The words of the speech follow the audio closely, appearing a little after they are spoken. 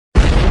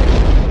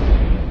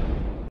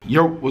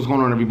Yo, what's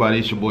going on, everybody?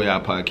 It's your boy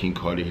iPod King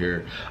Carter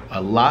here.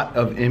 A lot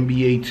of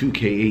NBA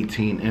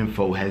 2K18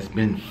 info has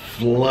been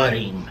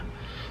flooding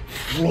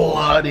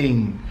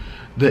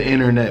the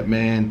internet,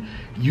 man.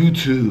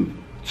 YouTube,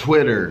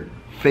 Twitter,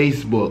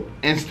 Facebook,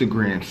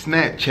 Instagram,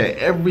 Snapchat,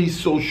 every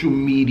social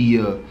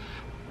media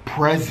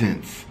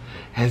presence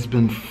has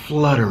been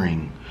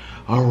fluttering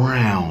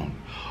around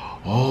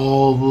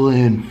all the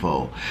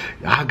info.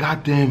 I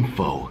got the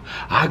info.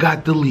 I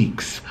got the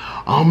leaks.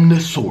 I'm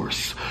the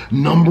source.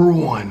 Number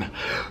one,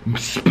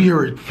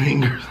 spirit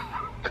fingers.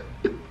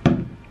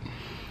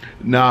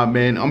 Nah,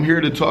 man, I'm here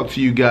to talk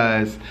to you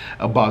guys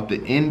about the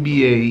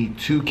NBA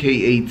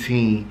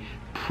 2K18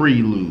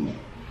 Prelude.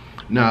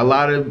 Now, a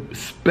lot of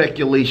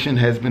speculation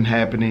has been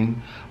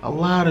happening, a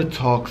lot of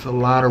talks, a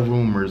lot of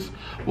rumors.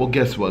 Well,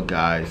 guess what,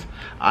 guys?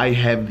 I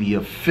have the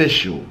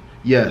official,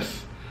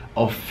 yes,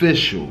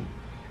 official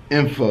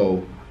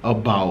info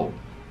about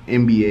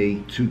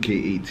NBA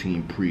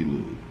 2K18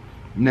 Prelude.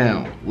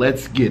 Now,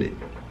 let's get it.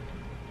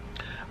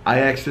 I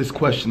asked this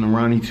question to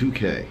Ronnie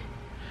 2K.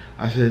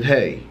 I said,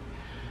 hey,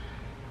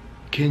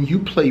 can you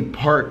play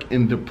Park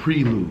in the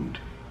Prelude?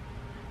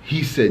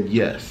 He said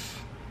yes.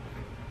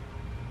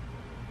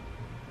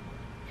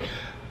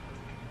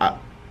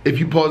 If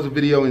you pause the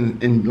video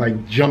and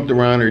like jumped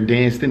around or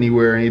danced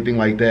anywhere or anything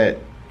like that,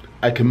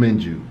 I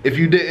commend you. If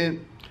you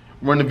didn't,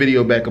 run the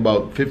video back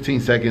about 15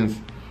 seconds,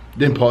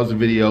 then pause the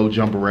video,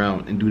 jump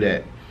around, and do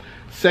that.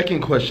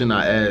 Second question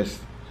I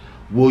asked,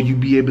 will you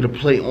be able to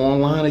play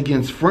online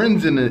against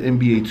friends in the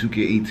NBA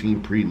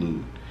 2K18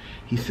 Prelude?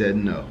 He said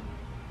no.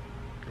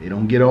 They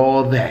don't get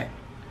all that.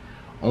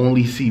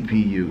 Only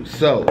CPU.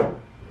 So,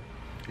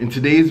 in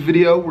today's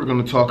video, we're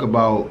going to talk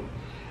about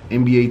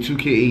NBA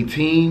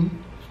 2K18,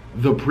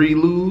 the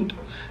Prelude,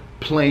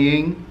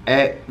 playing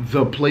at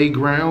the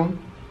playground,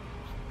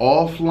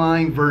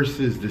 offline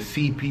versus the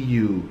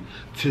CPU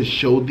to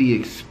show the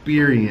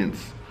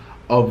experience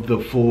of the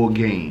full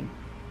game.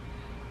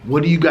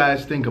 What do you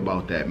guys think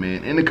about that,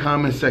 man? In the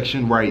comment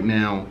section right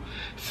now,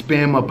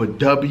 spam up a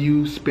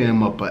W,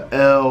 spam up a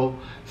L,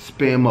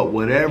 spam up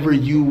whatever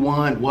you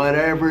want,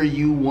 whatever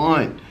you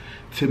want.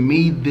 To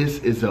me, this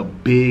is a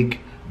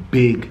big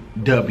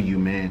W,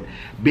 man.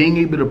 Being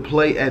able to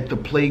play at the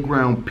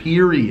playground,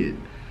 period,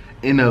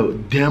 in a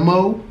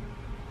demo,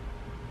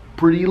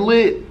 pretty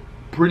lit.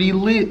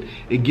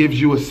 It gives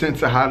you a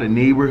sense of how the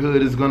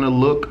neighborhood is gonna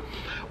look,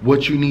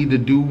 what you need to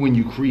do when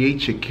you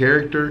create your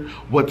character,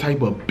 what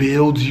type of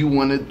builds you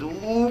wanna do.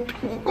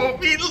 People gonna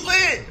be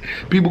lit.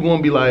 People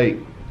gonna be like,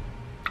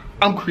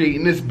 I'm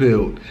creating this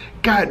build.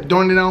 God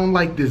darn it, I don't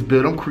like this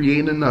build. I'm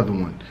creating another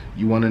one.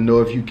 You wanna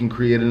know if you can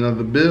create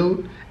another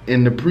build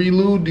in the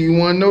Prelude? Do you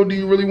wanna know? Do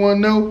you really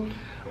wanna know?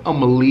 I'm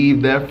gonna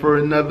leave that for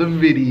another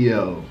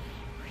video.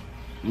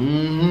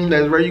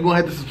 That's right, you're gonna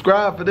have to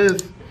subscribe for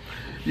this.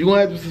 You're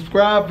gonna have to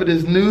subscribe for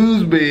this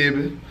news,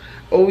 baby.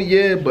 Oh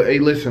yeah, but hey,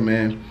 listen,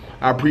 man.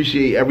 I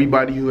appreciate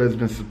everybody who has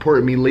been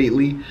supporting me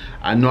lately.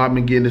 I know I've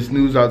been getting this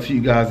news out to you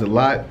guys a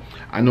lot.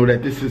 I know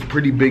that this is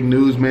pretty big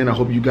news, man. I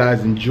hope you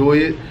guys enjoy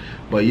it.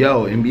 But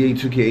yo, NBA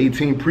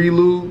 2K18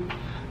 Prelude,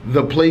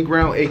 the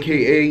playground,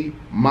 aka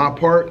my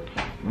part,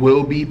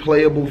 will be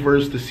playable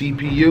versus the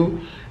CPU.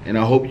 And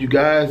I hope you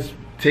guys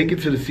take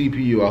it to the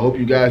CPU. I hope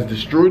you guys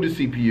destroy the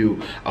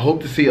CPU. I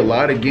hope to see a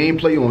lot of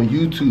gameplay on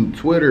YouTube,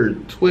 Twitter,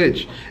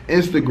 Twitch,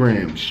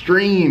 Instagram,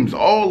 streams,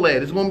 all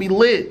that. It's gonna be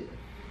lit.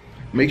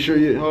 Make sure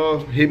you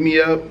hit me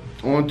up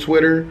on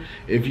Twitter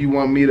if you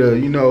want me to,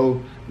 you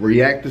know,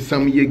 react to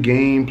some of your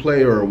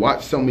gameplay or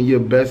watch some of your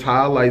best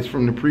highlights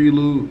from the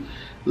Prelude.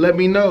 Let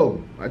me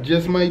know. I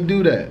just might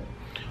do that.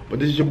 But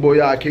this is your boy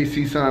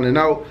IKC signing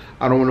out.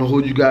 I don't want to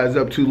hold you guys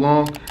up too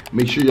long.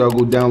 Make sure y'all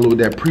go download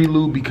that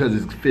Prelude because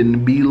it's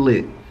finna be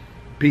lit.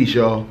 Peace,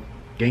 y'all.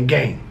 Gang,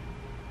 gang.